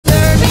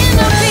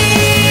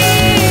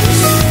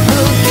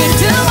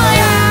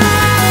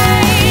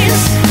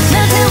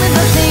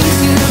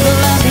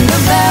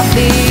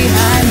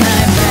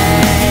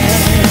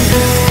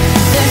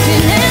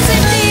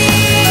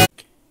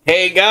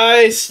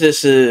Guys,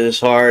 this is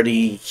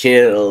Hardy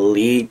Kid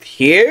Elite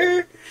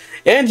here,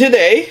 and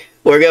today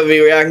we're going to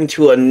be reacting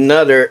to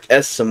another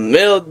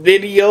SML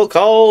video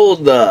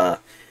called the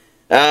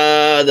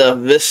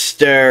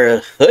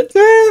Mr.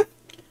 Hoodman?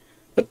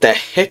 What the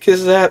heck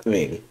does that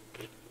mean?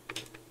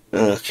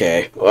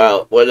 Okay,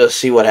 well, we'll just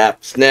see what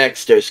happens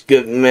next. There's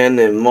Goodman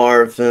and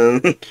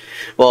Marvin.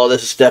 Well,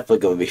 this is definitely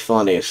going to be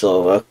funny,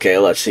 so okay,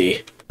 let's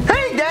see.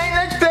 Hey, gang,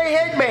 let's play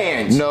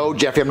headbands. No,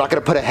 Jeffy, I'm not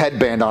going to put a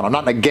headband on. I'm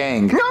not in a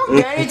gang. No,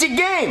 gang, it's a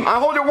game. I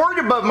hold a word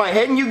above my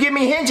head and you give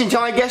me hints until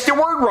I guess the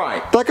word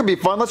right. That could be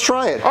fun. Let's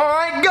try it. All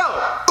right,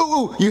 go.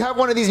 Ooh, you have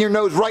one of these in your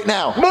nose right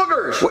now.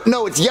 Boogers. What?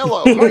 No, it's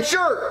yellow. My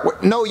shirt.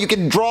 What? No, you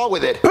can draw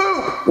with it.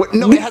 Poop. What?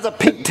 No, it has a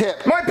pink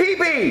tip. My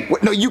pee-pee.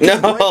 What? No, you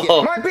can break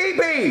it. My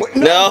pee-pee. What?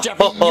 No, No.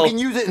 Jeffy, you can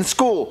use it in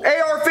school.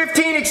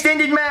 AR-15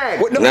 extended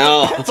mag. What? No,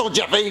 No. it's a pencil,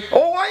 Jeffy.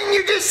 Oh, why didn't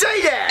you just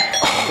say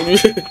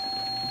that?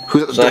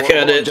 Who's at the So I door? got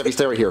Hold on, it. Jeffy,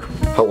 stay right here.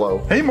 Hello.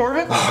 Hey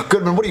Marvin.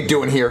 Goodman, what are you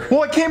doing here?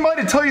 Well, I came by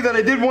to tell you that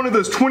I did one of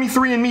those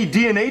 23andMe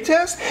DNA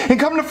tests, and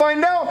come to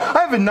find out,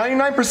 I have a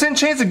 99%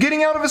 chance of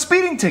getting out of a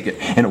speeding ticket,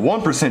 and a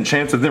 1%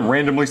 chance of them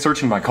randomly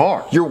searching my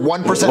car. You're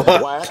 1%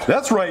 black?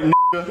 That's right,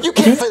 n***a. You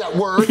can't say that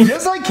word.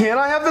 Yes, I can.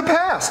 I have the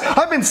pass.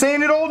 I've been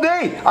saying it all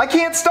day. I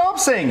can't stop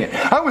saying it.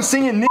 I was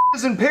singing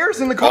niggas in Paris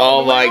in the car.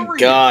 Oh my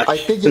god. I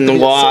think you have to be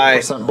Why?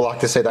 6% black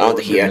to say that I don't word,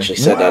 think he Goodman. actually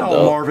said that Wow,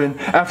 though. Marvin,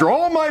 after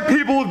all my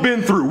people have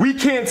been through, we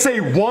can't say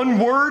one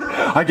word?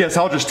 I guess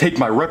I'll just take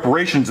my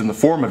reparations in the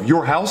form of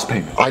your house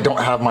payment. I don't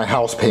have my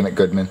house payment,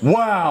 Goodman.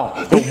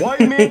 Wow, the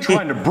white man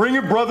trying to bring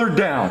a brother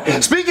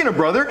down. Speaking of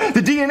brother,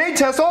 the DNA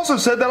test also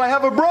said that I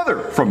have a brother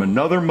from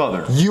another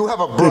mother. You have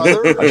a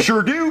brother? I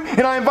sure do,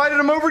 and I invited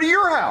him over to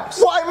your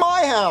house. Why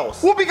my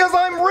house? Well, because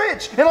I'm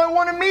rich, and I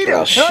want to meet him.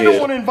 Oh, and I don't shit.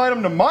 want to invite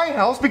him to my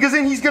house, because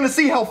then he's going to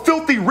see how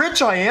filthy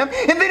rich I am,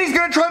 and then he's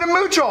going to try to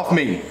mooch off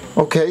me.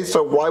 Okay,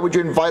 so why would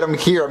you invite him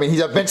here? I mean, he's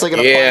eventually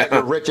going to Yeah. find out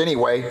you're rich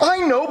anyway. I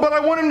know, but I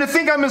want him to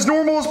think I'm as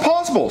normal as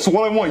possible. So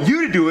what I want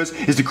you to do is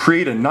to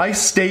create a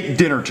nice steak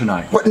dinner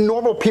tonight. What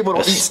normal people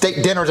don't eat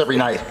steak dinners every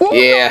night? Well,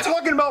 Yeah. I'm not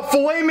talking about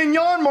filet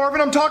mignon, Marvin.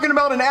 I'm talking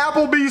about an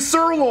Applebee's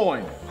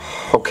sirloin.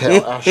 Okay,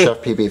 I'll ask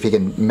Chef Pee Pee if he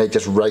can make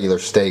just regular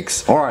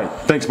steaks. All right,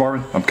 thanks,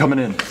 Marvin. I'm coming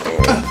in.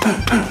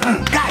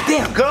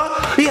 Goddamn, girl.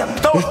 Yeah,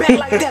 throw it back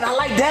like that. I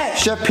like that.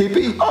 Chef Pee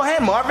Pee? Oh, hey,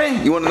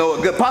 Marvin. You want to know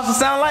what good pasta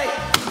sound like?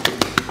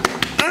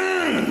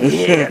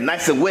 Yeah,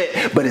 nice and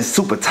wet, but it's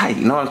super tight.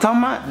 You know what I'm talking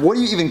about? What are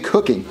you even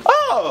cooking?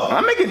 Oh,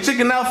 I'm making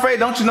chicken Alfredo.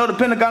 Don't you know the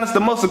Pentagon is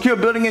the most secure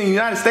building in the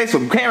United States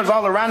with cameras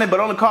all around it, but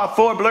only caught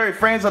 4 blurry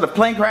frames of the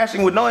plane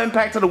crashing with no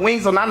impact to the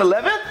wings on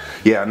 9/11?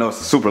 Yeah, I know it's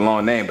a super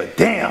long name, but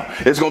damn,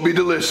 it's gonna be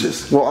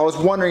delicious. Well, I was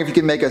wondering if you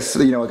could make us,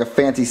 like a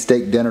fancy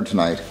steak dinner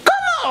tonight.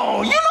 Come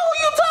on, you know who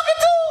you talking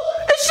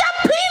to? It's Chef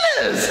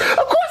Penis.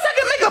 Of course I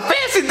can make a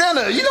fancy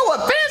dinner. You know what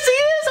fancy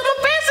is? I'm a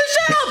fancy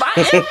chef.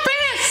 I am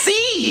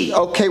fancy.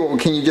 Okay, well,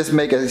 can you just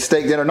make a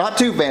steak dinner? Not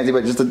too fancy,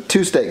 but just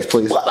 2 steaks,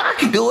 please. Well, I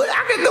can do it.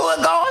 I can do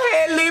it. Go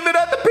ahead, leave it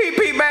at the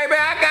pee-pee, baby.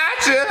 I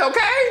got you,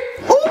 okay?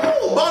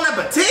 Ooh, bon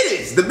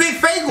appetites. The big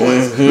fake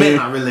ones. Man,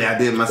 I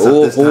did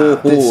myself this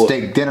time. This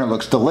steak dinner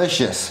looks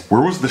delicious.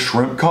 Where was the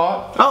shrimp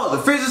caught? Oh,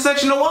 the freezer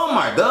section of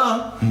Walmart,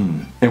 duh.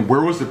 And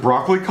where was the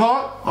broccoli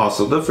caught?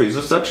 Also the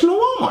freezer section of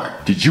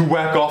Walmart. Did you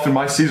whack off in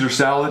my Caesar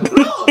salad?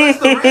 No, that's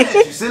the ranch,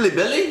 you silly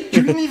Billy.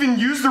 You didn't even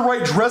use the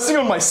right dressing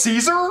on my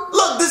Caesar?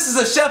 Look, this is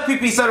a Chef Pee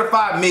Pee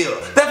certified meal.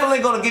 Definitely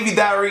gonna give you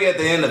diarrhea at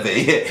the end of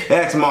it. Yeah,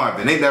 ask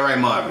Marvin. Ain't that right,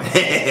 Marvin?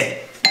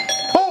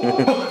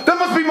 Oh, that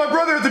must be my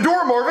brother at the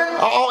door, Marvin.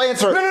 I'll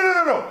answer it.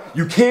 No.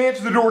 You can't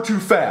answer the door too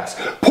fast.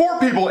 Poor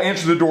people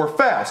answer the door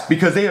fast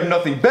because they have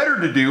nothing better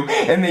to do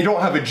and they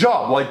don't have a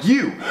job like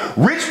you.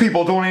 Rich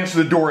people don't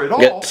answer the door at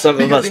all. Yep, some of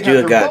because us they do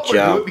have a their good butler do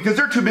job. it because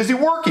they're too busy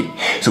working.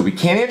 So we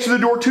can't answer the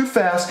door too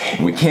fast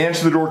and we can't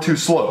answer the door too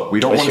slow.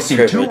 We don't What's want to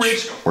your seem too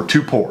privilege? rich or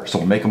too poor, so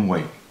we'll make them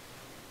wait.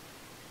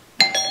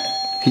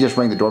 He just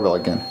rang the doorbell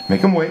again.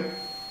 Make them wait.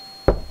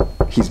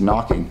 He's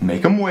knocking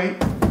Make them wait.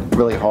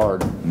 really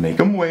hard. Make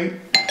them wait.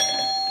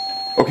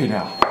 Okay,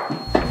 now.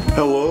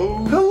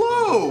 Hello?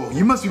 Hello!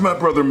 You must be my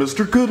brother,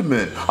 Mr.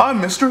 Goodman.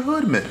 I'm Mr.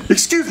 Hoodman.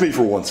 Excuse me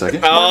for 1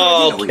 second.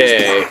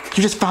 Okay.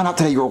 You just found out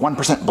today you were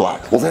 1%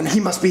 black. Well, then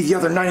he must be the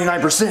other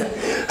 99%.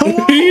 Hello,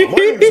 my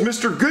name is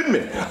Mr.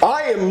 Goodman.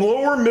 I am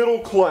lower middle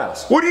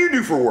class. What do you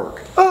do for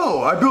work?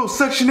 Oh, I build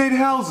Section 8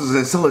 houses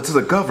and sell it to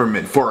the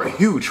government for a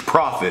huge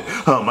profit.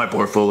 My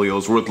portfolio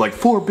is worth like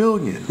 $4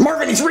 billion.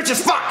 Marvin, he's rich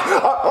as fuck.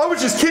 I was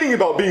just kidding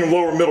about being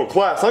lower middle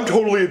class. I'm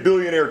totally a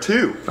billionaire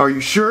too. Are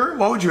you sure?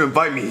 Why would you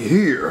invite me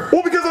here?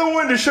 Well, because I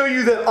wanted to show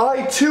you that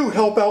I too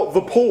help out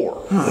the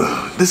poor.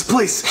 This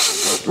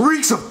place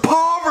reeks of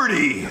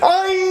poverty.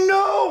 I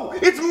know!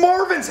 It's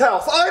Marvin's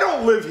house. I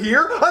don't live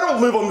here. I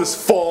don't live on this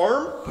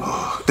farm.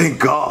 Thank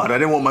God, I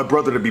didn't want my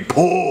brother to be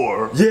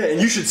poor. Yeah, and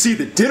you should see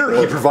the dinner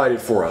he provided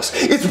for us.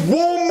 It's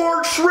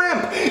Walmart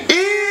shrimp.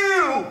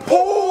 Ew!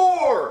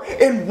 Poor!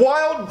 And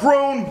wild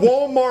grown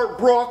Walmart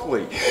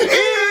broccoli.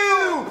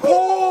 Ew!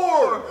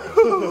 Poor!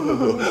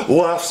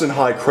 Laughs and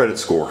high credit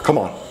score. Come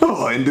on.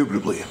 Oh,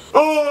 indubitably.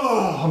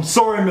 Oh, I'm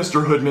sorry,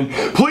 Mr. Hoodman.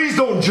 Please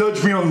don't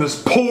judge me on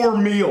this poor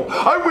meal.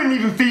 I wouldn't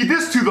even feed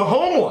this to the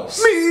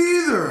homeless. Me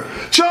either.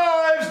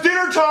 Chives,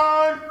 dinner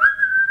time.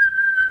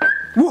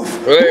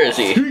 Woof. Where is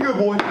he? Here you go,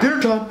 boy.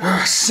 Dinner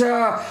time.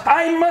 Sir,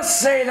 I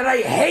must say that I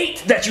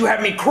hate that you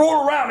have me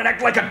crawl around and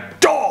act like a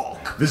dog.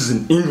 This is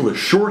an English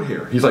short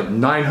hair. He's like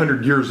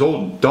 900 years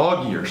old and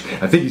dog years.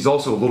 I think he's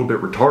also a little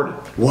bit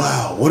retarded.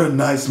 Wow, what a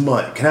nice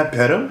mutt. Can I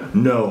pet him?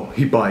 No,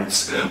 he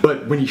bites.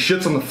 But when he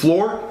shits on the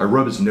floor, I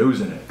rub his nose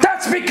in it.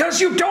 That's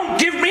because you don't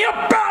give me a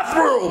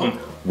bathroom.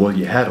 Well,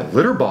 you had a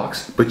litter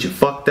box, but you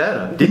fucked that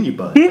up, didn't you,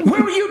 bud?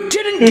 Well, you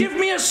didn't give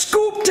me a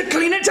scoop to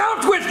clean it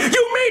out with.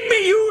 You made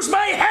me use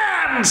my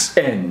hands.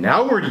 And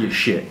now where do you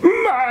shit?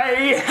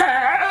 My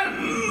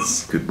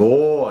hands. Good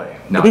boy.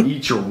 Now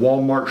eat your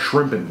Walmart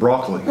shrimp and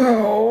broccoli.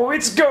 Oh,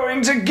 it's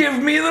going to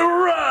give me the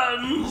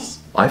runs.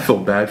 I feel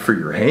bad for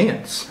your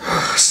hands.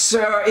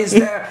 Sir, is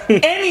there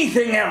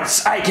anything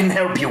else I can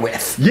help you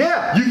with?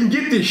 Yeah, you can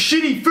get this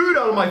shitty food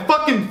out of my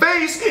fucking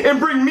face and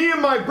bring me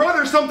and my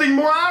brother something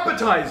more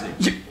appetizing.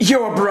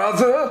 Your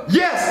brother?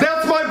 Yes,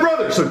 that's my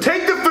brother. So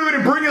take the food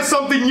and bring us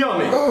something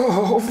yummy.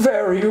 Oh,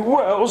 very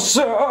well,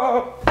 sir.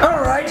 All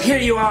right, here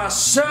you are,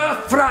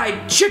 sir.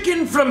 Fried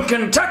chicken from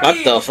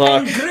Kentucky. What the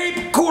fuck? And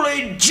grape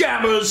Kool-Aid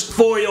jammers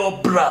for your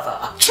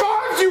brother.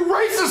 Charles, you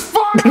racist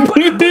fuck!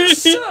 But,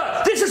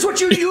 sir, this is what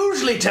you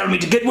usually tell me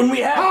to get when we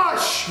have...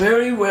 Hush!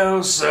 Very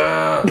well,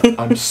 sir.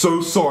 I'm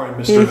so sorry,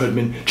 Mr.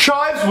 Hoodman.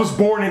 Chives was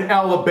born in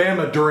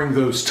Alabama during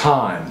those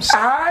times.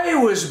 I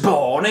was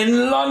born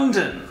in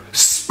London.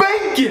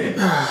 Spanking!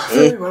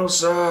 Very well,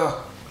 sir.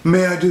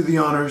 May I do the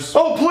honors?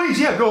 Oh, please,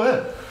 yeah, go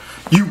ahead.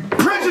 You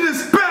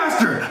prejudiced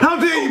bastard! How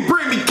dare you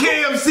bring me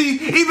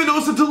KFC even though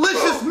it's a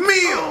delicious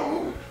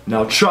meal?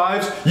 Now,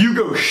 Chives, you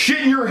go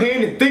shit in your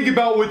hand and think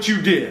about what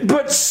you did.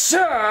 But,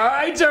 sir,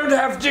 I don't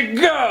have to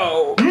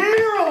go.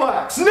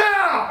 Miralax,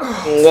 now!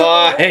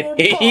 Why?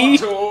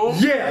 Bottle.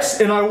 Yes,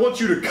 and I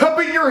want you to cup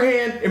it in your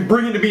hand and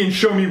bring it to me and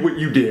show me what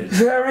you did.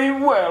 Very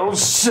well,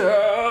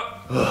 sir.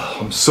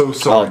 I'm so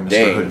sorry, Oh, Mr.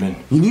 dang. Hoodman.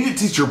 You need to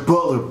teach your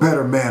butler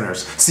better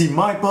manners. See,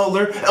 my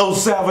butler, El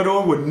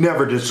Salvador, would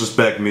never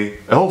disrespect me.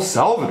 El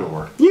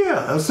Salvador?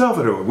 Yeah, El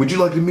Salvador. Would you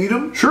like to meet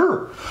him?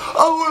 Sure.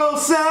 Oh, El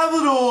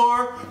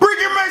Salvador! Bring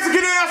your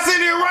Mexican ass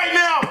in here right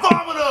now!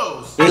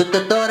 Vamonos!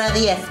 Tutora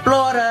the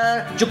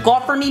Explorer. You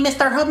call for me,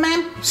 Mr.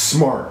 Hoodman?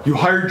 Smart. You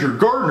hired your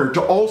gardener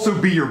to also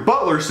be your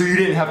butler so you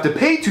didn't have to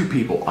pay two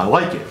people. I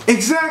like it.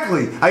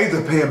 Exactly! I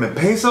either pay him in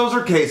pesos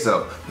or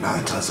queso.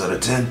 9 times out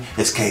of 10,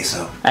 it's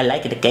queso. I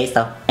like the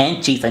queso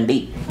and cheese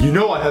indeed. You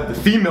know I have the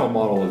female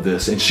model of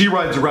this, and she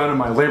rides around in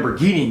my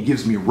Lamborghini and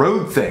gives me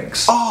road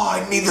things. Oh,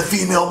 I need the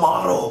female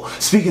model.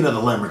 Speaking of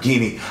the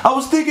Lamborghini, I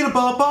was thinking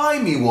about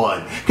buying me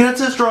one. Can I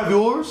test drive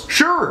yours?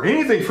 Sure,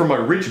 anything for my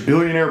rich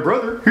billionaire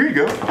brother. Here you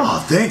go.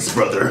 Oh, thanks,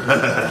 brother.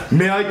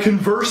 May I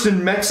converse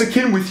in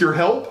Mexican with your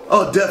help?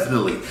 Oh,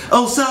 definitely.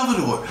 El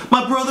Salvador,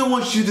 my brother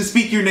wants you to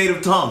speak your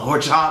native tongue,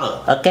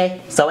 horchata.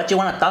 Okay, so what you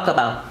want to talk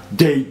about?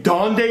 De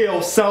donde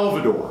El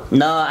Salvador?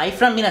 No, I'm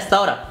from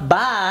Minnesota,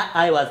 but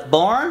I was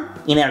born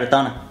in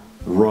Arizona.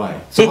 Right.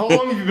 So how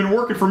long have you been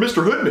working for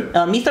Mr. Hoodman?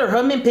 Mr.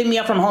 Hoodman picked me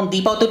up from Home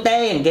Depot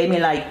today and gave me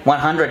like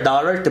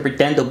 $100 to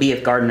pretend to be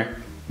his gardener.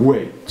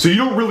 Wait, so you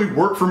don't really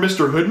work for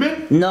Mr.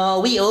 Hoodman?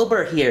 No, we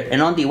Uber here,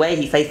 and on the way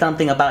he says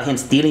something about him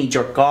stealing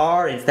your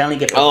car and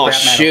selling it for Oh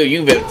scrap metal. shoot,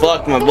 you've been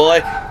fucked, my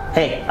boy.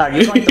 Hey, are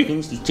you going to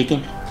finish this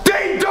chicken?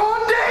 De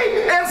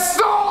donde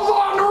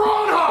están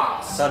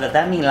naranjas? So does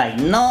that mean like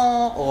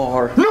no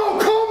or... No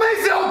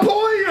comes el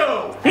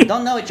pollo! I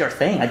don't know what you're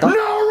saying. I don't...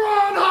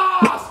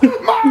 Naranjas!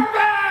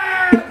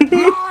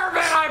 Marvin!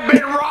 Marvin, I've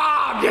been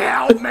robbed!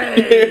 Help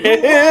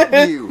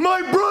me! You.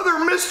 My brother,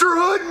 Mr.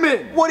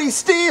 Hoodman! What'd he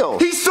steal?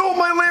 He stole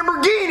my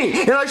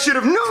Lamborghini! And I should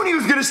have known he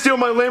was gonna steal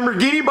my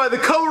Lamborghini by the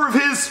color of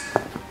his...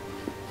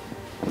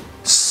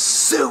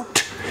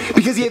 suit!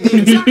 Because he had the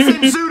exact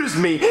same suit as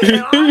me,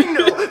 and I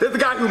know that the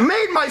guy who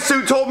made my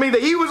suit told me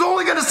that he was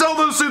only going to sell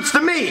those suits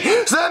to me.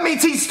 So that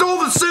means he stole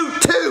the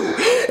suit too.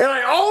 And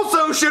I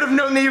also should have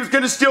known that he was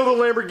going to steal the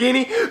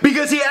Lamborghini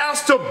because he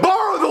asked to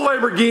borrow the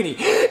Lamborghini.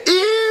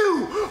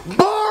 Ew!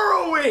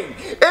 Borrowing!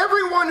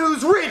 Everyone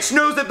who's rich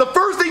knows that the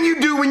first thing you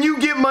do when you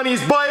get money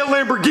is buy a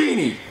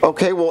Lamborghini.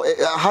 Okay, well,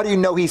 how do you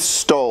know he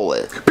stole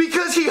it?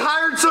 Because he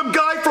hired some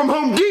guy from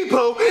Home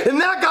Depot,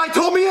 and that guy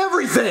told me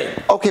everything.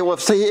 Okay, well,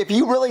 see, if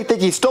you really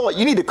think he stole it,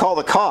 you need to call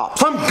the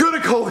cops. I'm gonna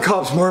call the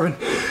cops, Marvin.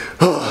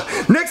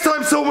 Next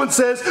time someone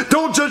says,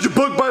 don't judge a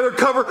book by their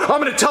cover,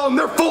 I'm gonna tell them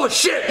they're full of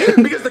shit.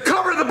 Because the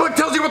cover of the book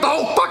tells you what the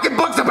whole fucking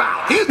book's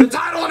about. The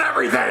title and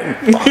everything.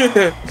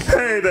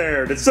 Hey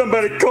there, did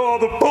somebody call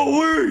the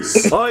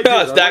police? I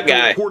Oh, it's that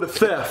guy. Report a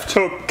theft.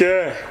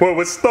 Okay, what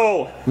was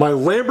stolen? My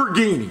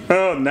Lamborghini.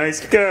 Oh,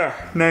 nice car,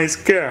 nice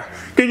car.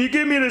 Can you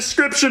give me a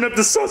description of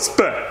the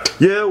suspect?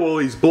 Yeah, well,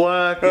 he's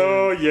black.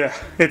 Oh yeah,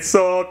 it's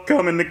all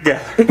coming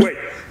together. Wait,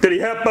 did he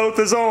have both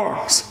his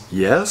arms?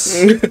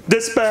 Yes?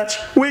 Dispatch,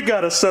 we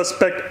got a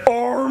suspect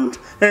armed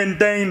and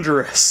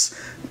dangerous.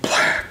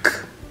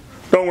 Black.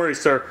 Don't worry,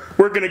 sir.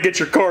 We're gonna get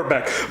your car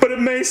back, but it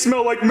may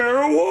smell like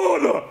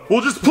marijuana.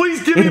 Well, just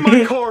please give me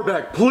my car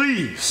back,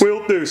 please.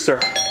 Will do, sir.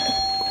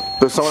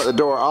 There's someone at the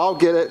door. I'll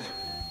get it.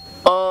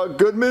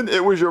 Goodman,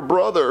 it was your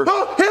brother.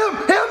 Oh,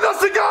 him, that's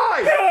the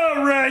guy.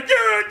 All right,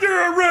 you're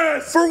under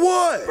arrest. For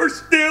what? For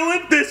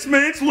stealing this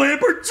man's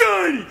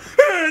Lamborghini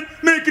and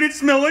making it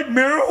smell like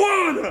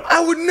marijuana.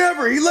 I would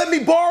never. He let me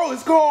borrow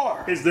his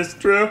car. Is this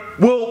true?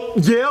 Well,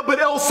 yeah, but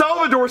El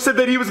Salvador said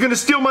that he was going to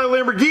steal my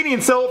Lamborghini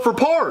and sell it for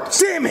parts.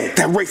 Damn it,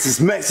 that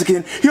racist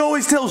Mexican. He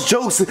always tells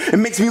jokes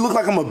and makes me look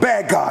like I'm a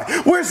bad guy.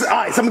 Where's the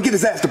ice? I'm going to get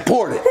his ass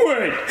deported.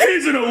 Wait,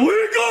 he's an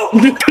illegal?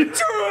 Get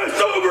your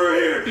ass over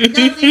here.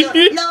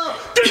 No.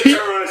 Get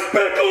your ass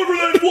back over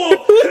that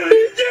wall.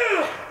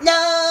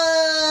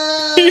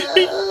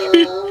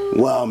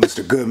 Wow,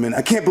 Mr. Goodman,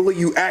 I can't believe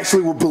you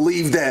actually would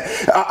believe that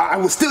I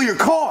would steal your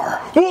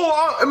car.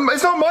 Well,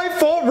 it's not my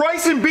fault.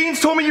 Rice and Beans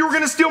told me you were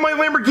going to steal my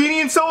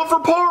Lamborghini and sell it for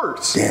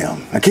parts.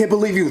 Damn, I can't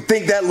believe you would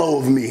think that low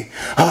of me.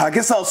 I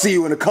guess I'll see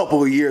you in a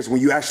couple of years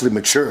when you actually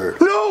mature.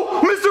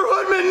 No, Mr.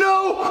 Hoodman,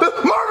 no!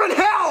 Marvin,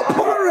 help!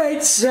 All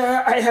right,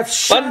 sir, I have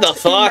shot What the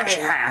fuck?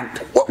 in my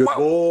hand. Good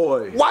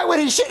boy. Why would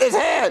he shit his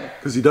head?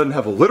 Because he doesn't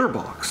have a litter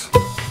box.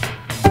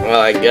 Oh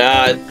my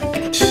god.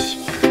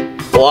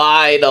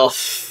 Why the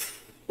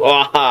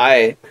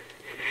why?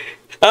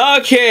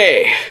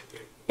 Okay.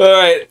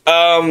 Alright,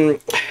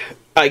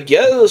 I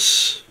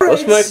guess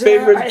what's my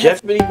favorite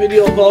Jeff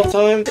video of all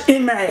time?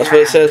 In my That's what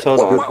it says,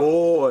 hold on. Good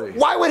boy.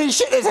 Why would he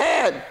shit his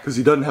head? Because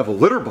he doesn't have a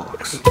litter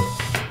box.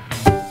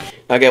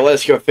 Okay, what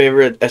is your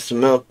favorite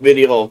SML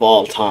video of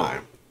all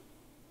time?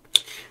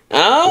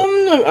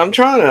 I'm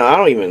trying to, I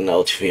don't even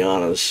know, to be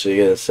honest,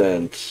 because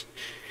it's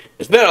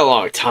been a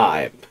long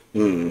time.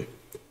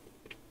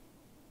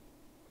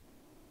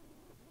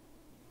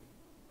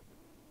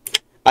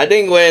 I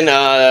think when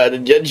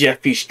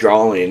Jeffy's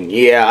drawing,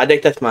 yeah, I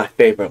think that's my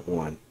favorite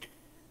one.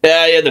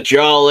 Yeah, the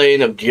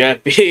drawing of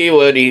Jeffy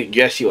when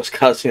Jesse was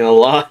cussing a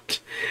lot.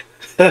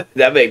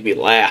 That made me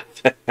laugh.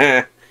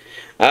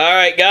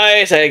 Alright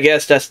guys, I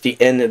guess that's the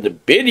end of the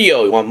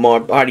video. You want more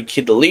Party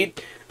Kid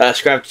Elite?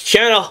 Subscribe to the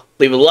channel,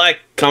 leave a like,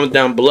 comment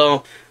down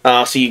below.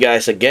 I'll see you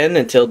guys again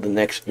until the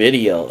next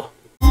video.